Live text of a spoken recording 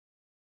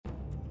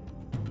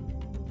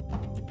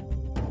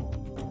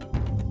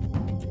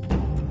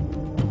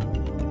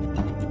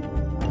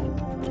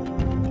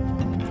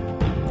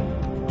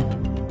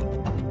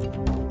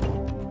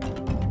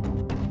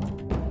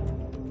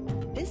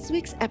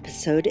week's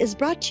episode is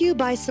brought to you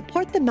by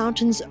Support the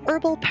Mountains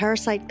Herbal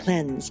Parasite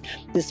Cleanse.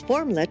 This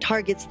formula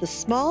targets the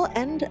small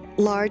and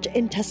large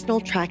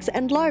intestinal tracts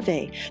and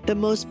larvae, the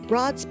most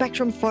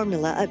broad-spectrum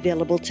formula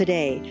available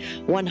today.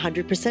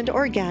 100%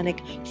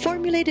 organic,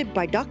 formulated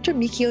by Dr.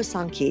 Mikio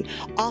Sankey,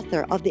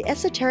 author of the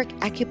Esoteric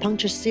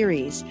Acupuncture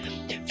series.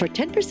 For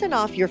 10%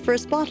 off your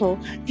first bottle,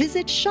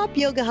 visit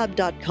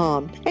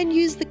shopyogahub.com and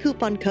use the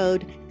coupon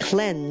code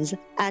CLEANSE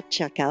at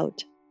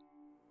checkout.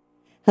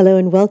 Hello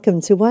and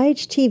welcome to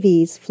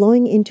YHTV's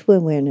Flowing into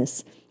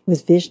Awareness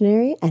with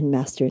visionary and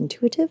master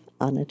intuitive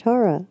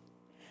Anatara.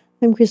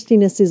 I'm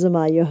Christina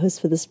Suzuma, your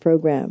host for this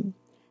program.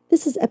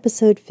 This is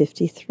episode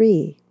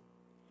 53,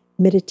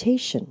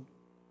 Meditation.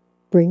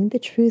 Bring the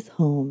truth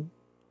home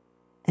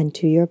and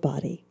to your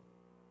body.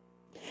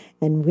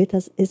 And with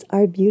us is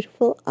our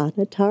beautiful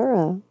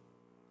Anatara.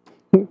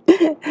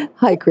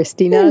 Hi,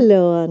 Christina.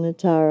 Hello,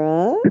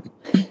 Anatara.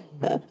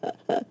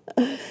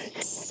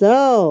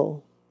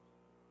 So...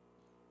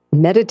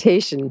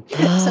 meditation.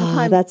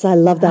 Sometimes I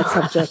love that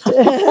subject.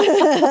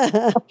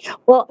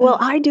 Well,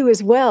 I do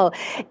as well,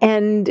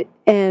 and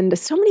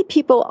so many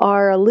people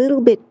are a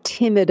little bit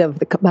timid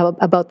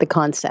about the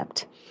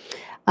concept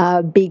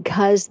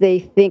because they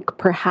think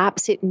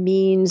perhaps it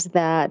means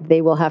that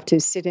they will have to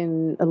sit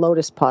in a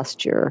lotus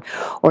posture,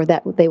 or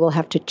that they will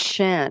have to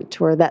chant,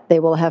 or that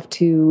they will have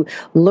to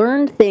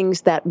learn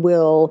things that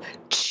will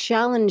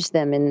challenge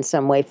them in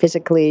some way,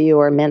 physically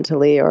or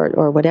mentally,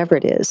 or whatever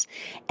it is.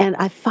 And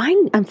I'm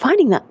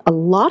finding that a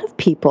lot of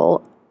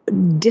people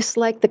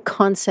dislike the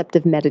concept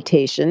of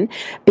meditation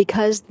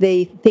because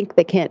they think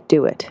they can't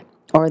do it,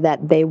 or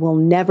that they will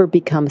never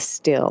become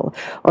still,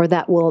 or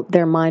that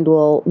their mind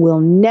will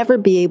never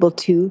be able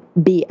to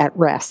be at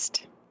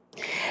rest.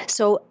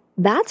 So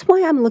that's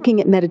why I'm looking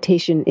at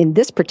meditation in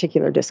this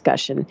particular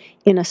discussion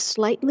in a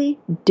slightly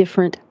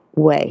different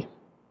way.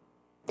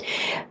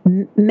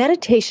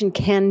 Meditation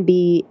can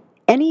be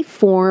any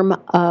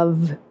form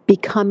of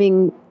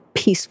becoming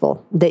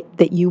peaceful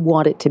that you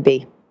want it to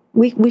be.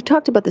 We've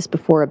talked about this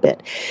before a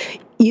bit.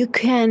 You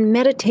can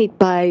meditate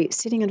by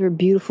sitting under a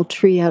beautiful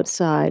tree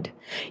outside.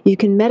 You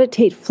can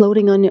meditate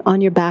floating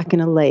on your back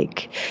in a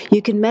lake.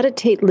 You can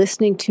meditate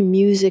listening to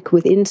music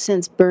with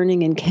incense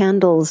burning and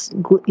candles,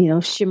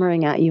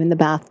 shimmering at you in the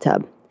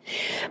bathtub.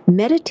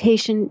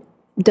 Meditation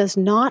does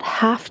not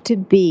have to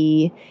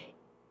be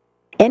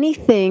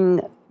anything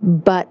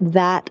but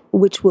that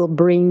which will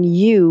bring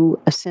you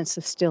a sense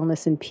of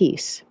stillness and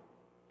peace.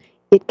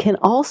 It can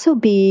also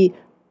be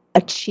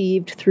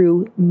achieved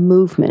through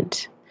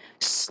movement.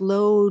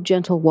 Slow,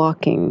 gentle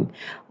walking,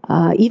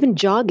 even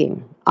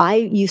jogging. I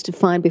used to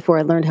find before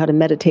I learned how to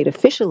meditate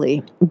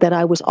officially that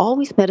I was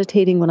always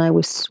meditating when I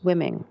was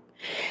swimming.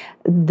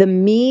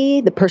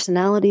 The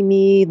personality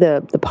me,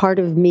 the part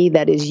of me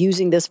that is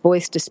using this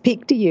voice to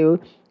speak to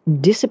you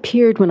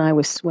disappeared when I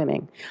was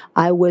swimming.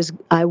 I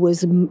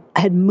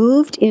had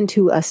moved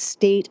into a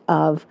state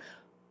of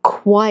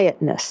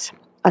quietness,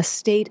 a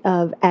state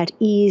of at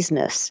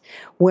easeness,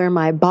 where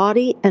my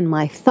body and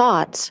my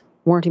thoughts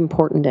weren't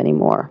important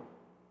anymore.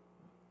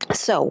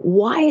 So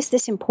why is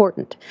this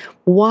important?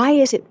 Why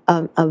is it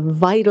a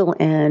vital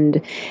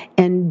and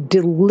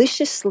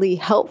deliciously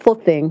helpful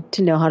thing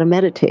to know how to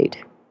meditate?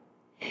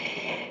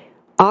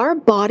 Our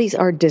bodies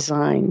are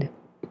designed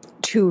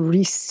to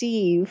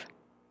receive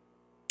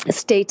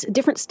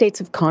different states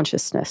of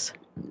consciousness.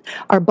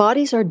 Our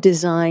bodies are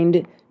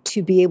designed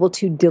to be able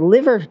to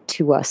deliver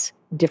to us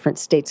different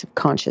states of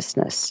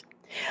consciousness.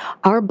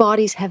 Our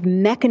bodies have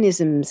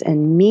mechanisms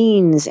and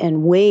means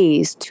and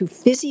ways to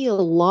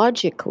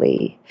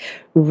physiologically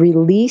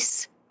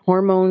release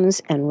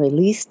hormones and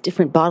release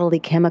different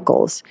bodily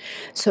chemicals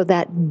so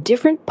that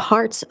different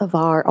parts of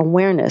our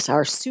awareness,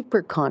 our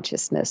super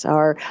consciousness,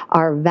 our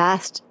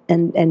vast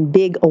and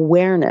big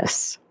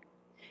awareness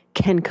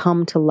can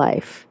come to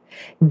life.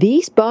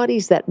 These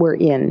bodies that we're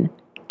in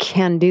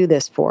can do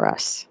this for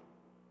us.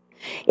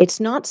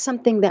 It's not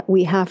something that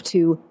we have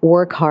to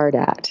work hard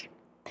at.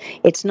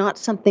 It's not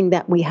something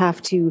that we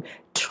have to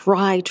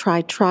try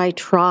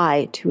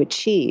to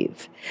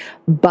achieve.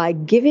 By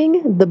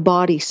giving the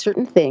body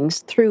certain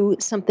things through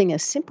something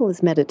as simple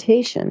as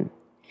meditation,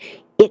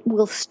 it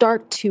will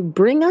start to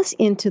bring us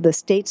into the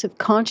states of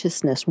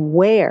consciousness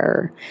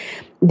where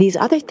these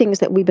other things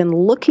that we've been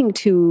looking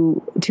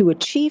to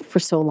achieve for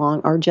so long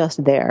are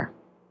just there.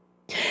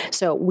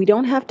 So we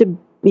don't have to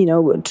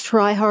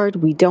try hard.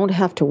 We don't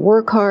have to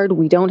work hard.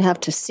 We don't have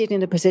to sit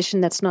in a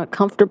position that's not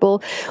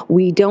comfortable.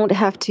 We don't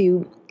have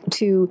to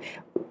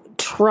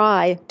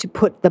try to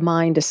put the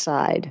mind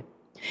aside.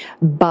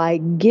 By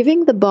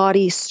giving the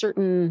body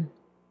certain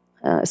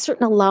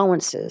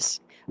allowances,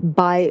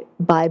 by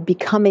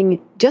becoming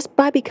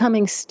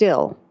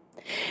still,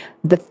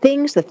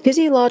 the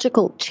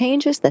physiological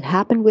changes that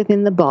happen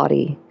within the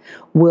body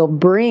will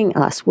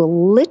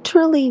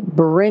literally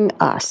bring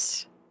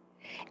us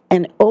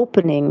an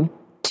opening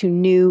to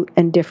new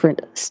and different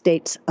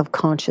states of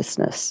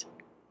consciousness.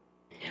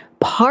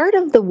 Part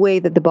of the way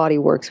that the body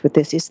works with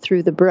this is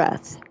through the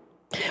breath.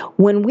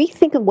 When we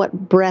think of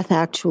what breath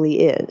actually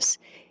is,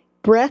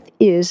 breath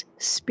is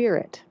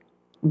spirit.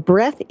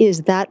 Breath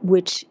is that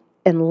which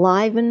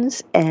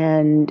enlivens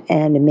and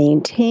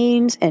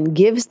maintains and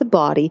gives the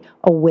body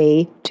a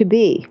way to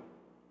be.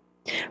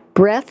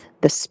 Breath,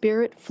 the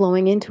spirit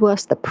flowing into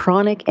us, the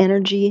pranic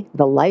energy,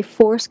 the life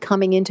force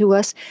coming into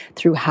us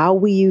through how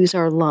we use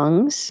our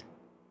lungs,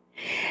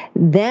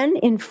 then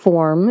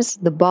informs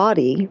the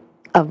body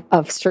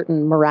of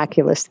certain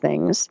miraculous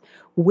things,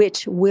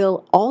 which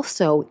will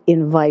also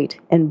invite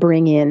and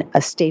bring in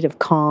a state of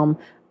calm,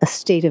 a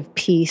state of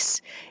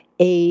peace,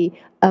 a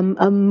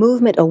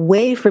movement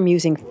away from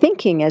using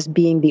thinking as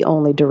being the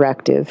only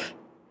directive.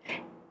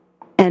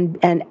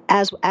 And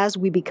as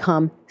we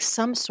become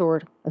some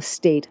sort of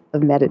state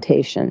of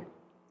meditation.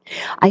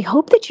 I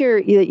hope that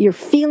you're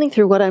feeling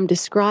through what I'm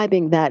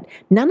describing that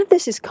none of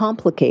this is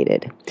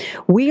complicated.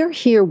 We are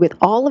here with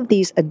all of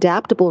these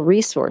adaptable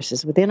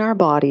resources within our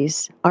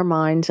bodies, our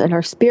minds, and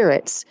our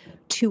spirits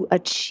to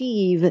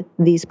achieve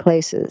these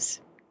places.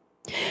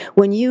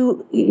 When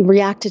you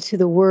reacted to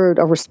the word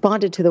or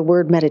responded to the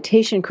word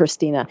meditation,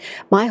 Christina,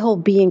 my whole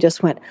being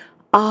just went,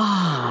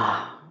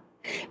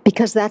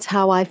 because that's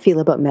how I feel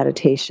about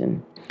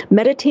meditation.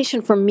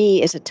 Meditation for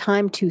me is a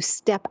time to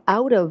step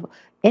out of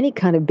any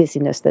kind of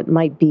busyness that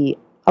might be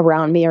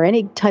around me or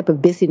any type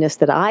of busyness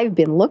that I've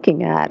been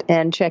looking at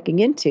and checking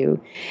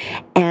into,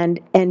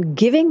 and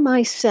giving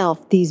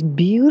myself these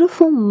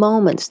beautiful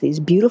moments, these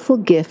beautiful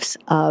gifts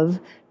of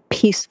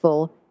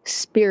peaceful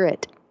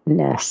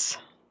spiritness.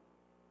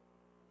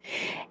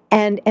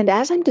 And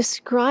as I'm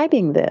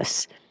describing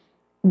this,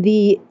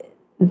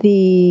 my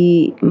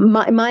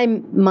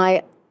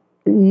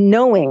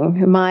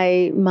knowing,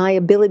 my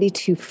ability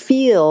to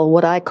feel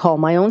what I call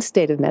my own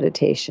state of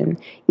meditation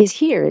is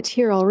here. It's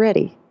here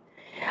already.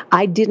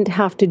 I didn't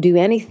have to do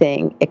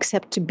anything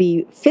except to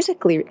be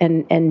physically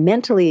and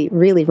mentally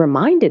really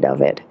reminded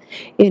of it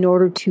in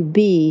order to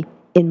be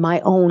in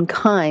my own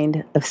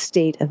kind of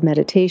state of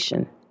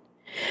meditation.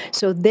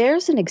 So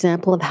there's an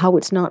example of how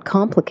it's not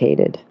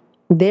complicated.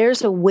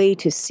 There's a way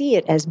to see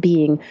it as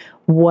being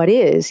what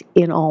is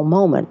in all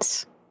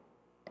moments.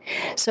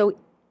 So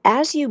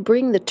as you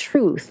bring the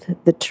truth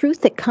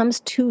that comes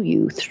to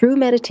you through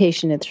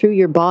meditation and through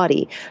your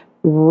body,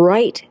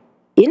 right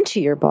into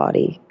your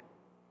body,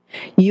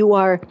 you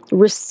are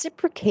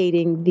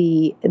reciprocating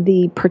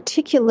the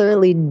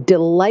particularly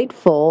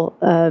delightful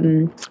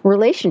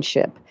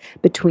relationship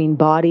between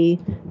body,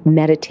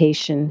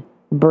 meditation,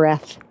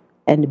 breath,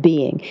 and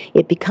being.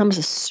 It becomes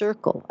a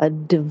circle, a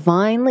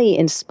divinely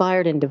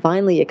inspired and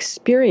divinely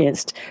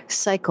experienced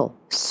circle,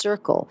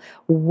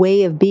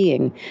 way of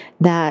being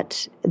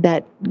that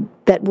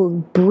will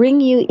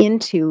bring you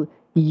into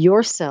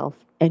yourself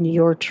and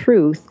your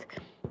truth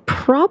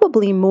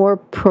probably more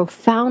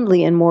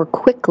profoundly and more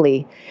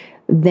quickly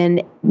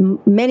than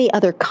many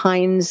other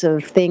kinds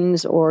of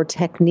things or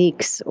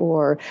techniques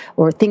or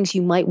things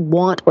you might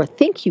want or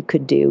think you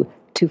could do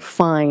to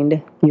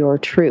find your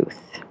truth.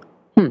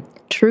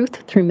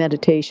 Truth through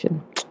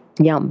meditation.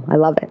 Yum. I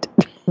love it.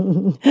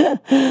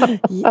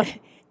 Yeah.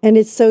 And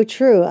it's so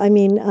true. I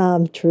mean,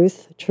 true.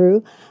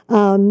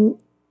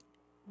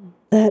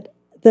 That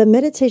the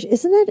meditation,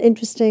 isn't it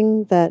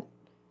interesting that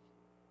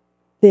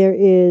there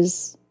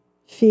is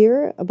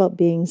fear about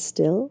being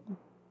still?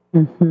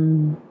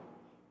 Mm-hmm.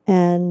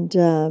 And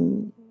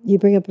you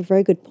bring up a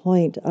very good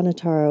point,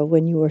 Anatara,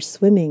 when you were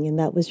swimming and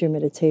that was your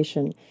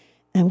meditation.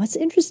 And what's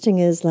interesting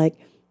is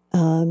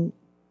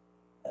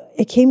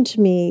it came to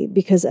me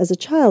because as a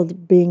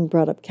child being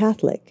brought up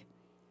Catholic,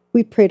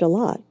 we prayed a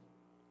lot.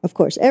 Of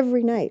course,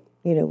 every night,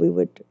 we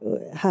would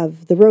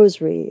have the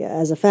rosary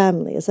as a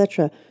family,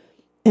 etc.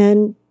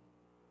 And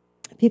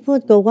people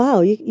would go,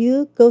 wow,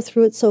 you go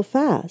through it so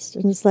fast.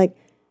 And it's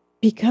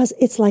because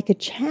it's like a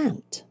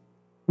chant.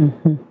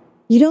 Mm-hmm.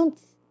 You don't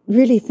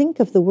really think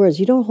of the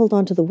words. You don't hold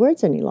on to the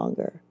words any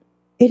longer.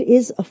 It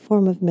is a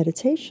form of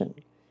meditation.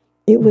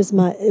 It was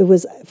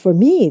for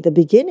me, the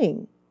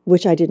beginning,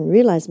 which I didn't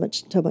realize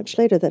until much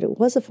later that it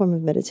was a form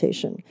of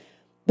meditation.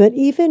 But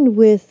even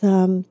with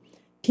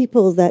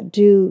people that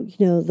do,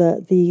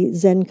 the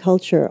Zen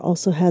culture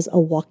also has a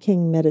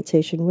walking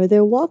meditation where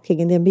they're walking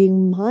and they're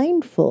being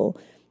mindful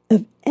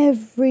of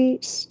every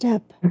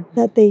step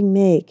that they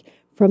make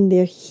from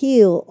their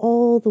heel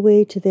all the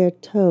way to their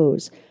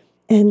toes.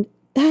 And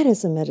that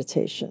is a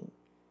meditation.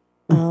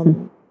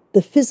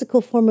 The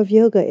physical form of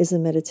yoga is a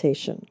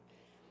meditation.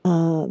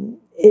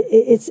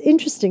 It's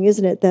interesting,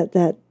 isn't it,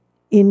 that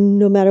in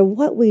no matter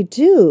what we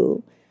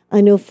do,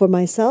 I know for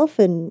myself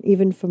and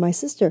even for my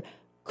sister,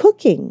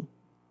 cooking,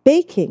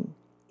 baking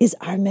is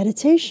our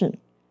meditation.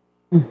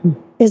 Mm-hmm.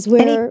 Is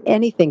where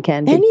anything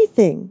can be.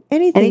 Anything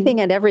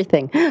and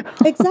everything.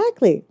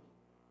 Exactly.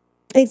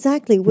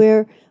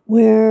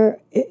 Where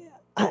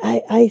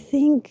I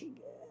think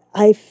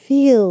I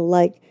feel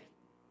like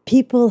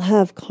people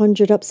have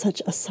conjured up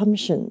such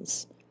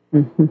assumptions.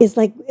 Mm-hmm. It's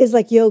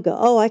like yoga.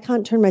 Oh, I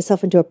can't turn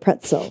myself into a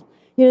pretzel.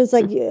 It's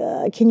like,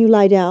 can you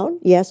lie down?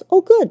 Yes.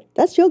 Oh, good.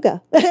 That's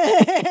yoga.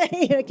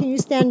 Can you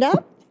stand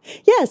up?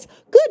 Yes.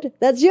 Good.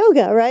 That's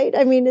yoga, right?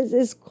 I mean,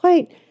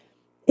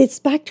 it's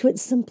back to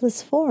its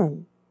simplest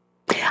form.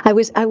 I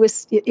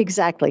was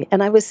exactly,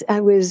 and I was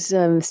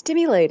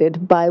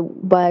stimulated by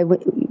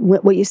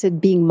what you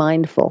said, being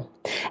mindful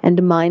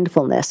and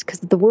mindfulness,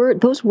 because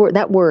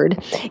that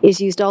word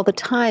is used all the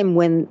time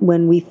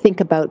when we think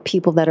about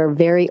people that are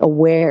very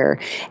aware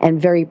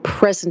and very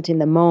present in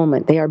the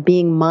moment. They are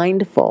being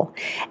mindful,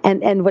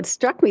 and what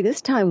struck me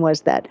this time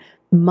was that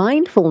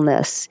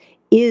mindfulness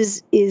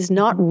is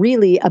not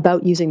really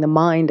about using the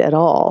mind at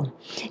all.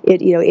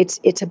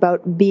 It's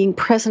about being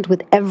present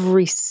with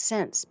every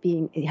sense,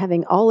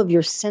 having all of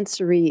your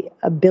sensory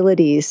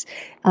abilities,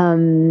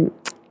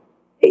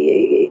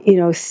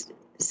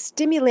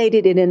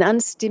 stimulated in an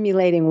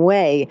unstimulating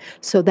way,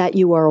 so that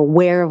you are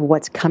aware of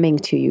what's coming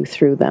to you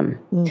through them.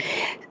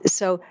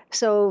 So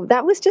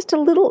that was just a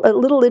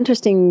little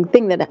interesting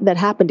thing that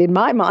happened in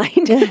my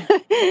mind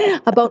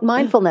about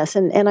mindfulness,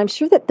 and I'm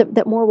sure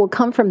that more will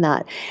come from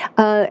that.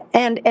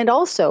 And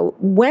also,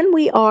 when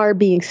we are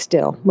being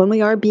still, when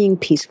we are being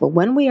peaceful,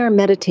 when we are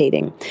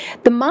meditating,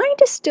 the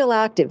mind is still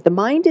active. The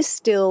mind is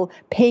still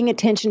paying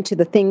attention to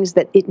the things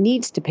that it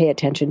needs to pay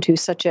attention to,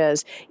 such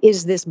as,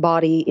 is this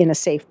body in a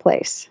safe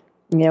place?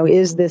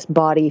 Is this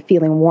body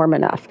feeling warm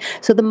enough?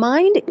 So the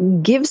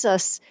mind gives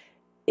us,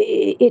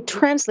 it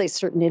translates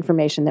certain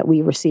information that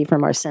we receive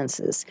from our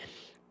senses,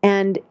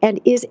 and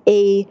is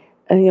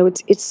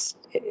it's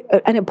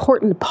an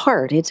important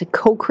part. It's a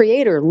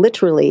co-creator,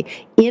 literally,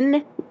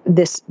 in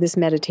this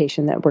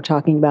meditation that we're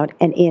talking about,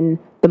 and in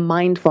the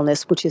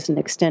mindfulness, which is an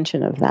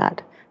extension of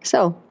that.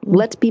 So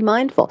let's be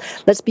mindful.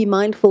 Let's be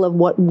mindful of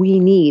what we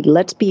need.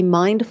 Let's be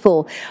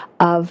mindful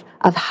of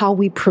how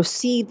we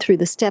proceed through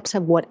the steps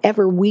of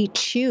whatever we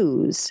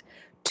choose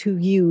to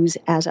use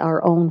as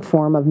our own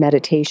form of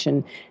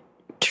meditation,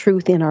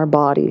 truth in our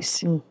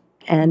bodies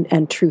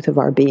and truth of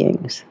our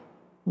beings.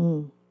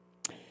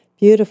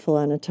 Beautiful,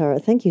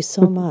 Anatara. Thank you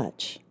so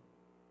much.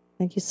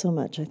 Thank you so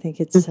much. I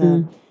think it's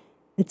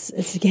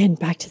again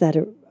back to that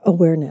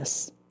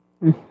awareness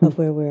of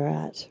where we're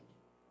at.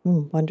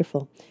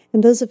 Wonderful.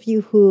 And those of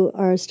you who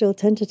are still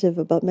tentative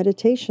about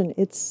meditation,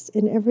 it's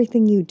in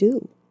everything you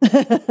do.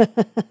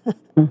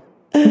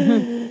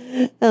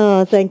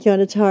 Oh, thank you,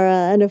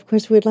 Anatara. And of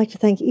course, we'd like to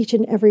thank each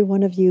and every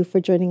one of you for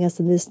joining us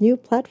in this new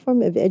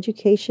platform of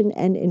education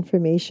and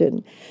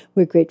information.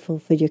 We're grateful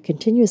for your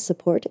continuous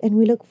support, and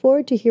we look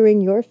forward to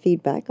hearing your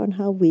feedback on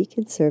how we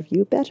can serve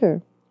you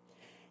better.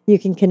 You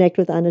can connect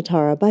with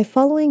Anatara by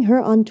following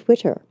her on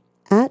Twitter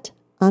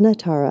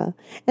 @Anatara,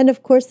 and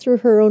of course through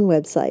her own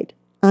website,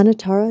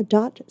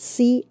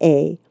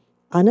 anatara.ca,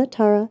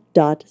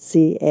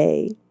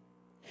 anatara.ca.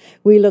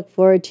 We look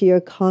forward to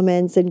your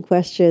comments and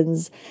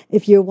questions.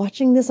 If you're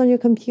watching this on your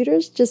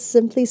computers, just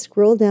simply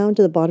scroll down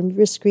to the bottom of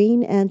your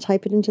screen and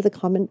type it into the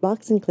comment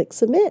box and click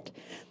submit.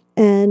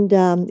 And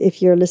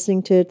if you're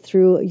listening to it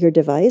through your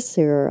device,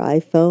 your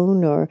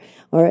iPhone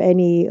or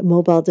any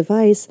mobile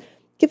device,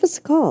 give us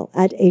a call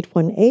at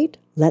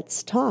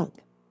 818-LETS-TALK,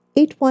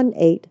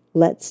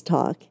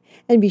 818-LETS-TALK,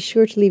 and be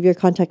sure to leave your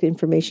contact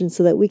information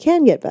so that we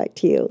can get back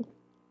to you.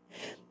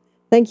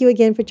 Thank you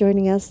again for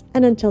joining us,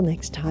 and until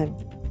next time,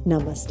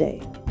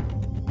 namaste.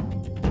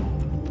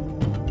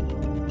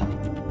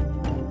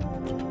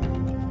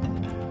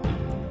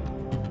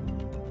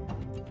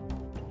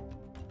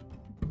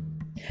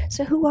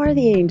 So who are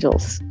the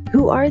angels?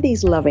 Who are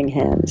these loving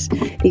hands?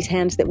 These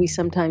hands that we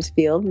sometimes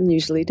feel and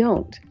usually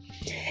don't.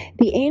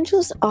 The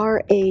angels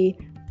are a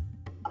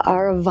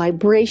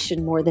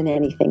vibration more than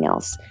anything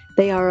else.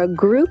 They are a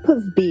group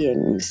of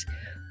beings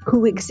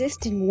who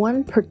exist in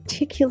one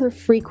particular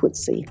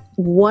frequency,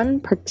 one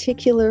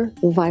particular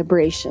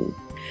vibration,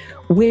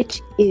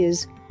 which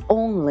is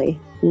only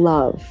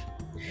love.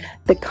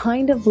 The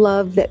kind of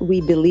love that we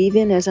believe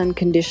in as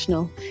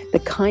unconditional, the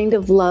kind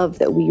of love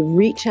that we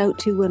reach out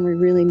to when we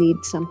really need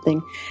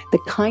something, the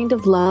kind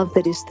of love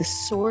that is the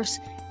source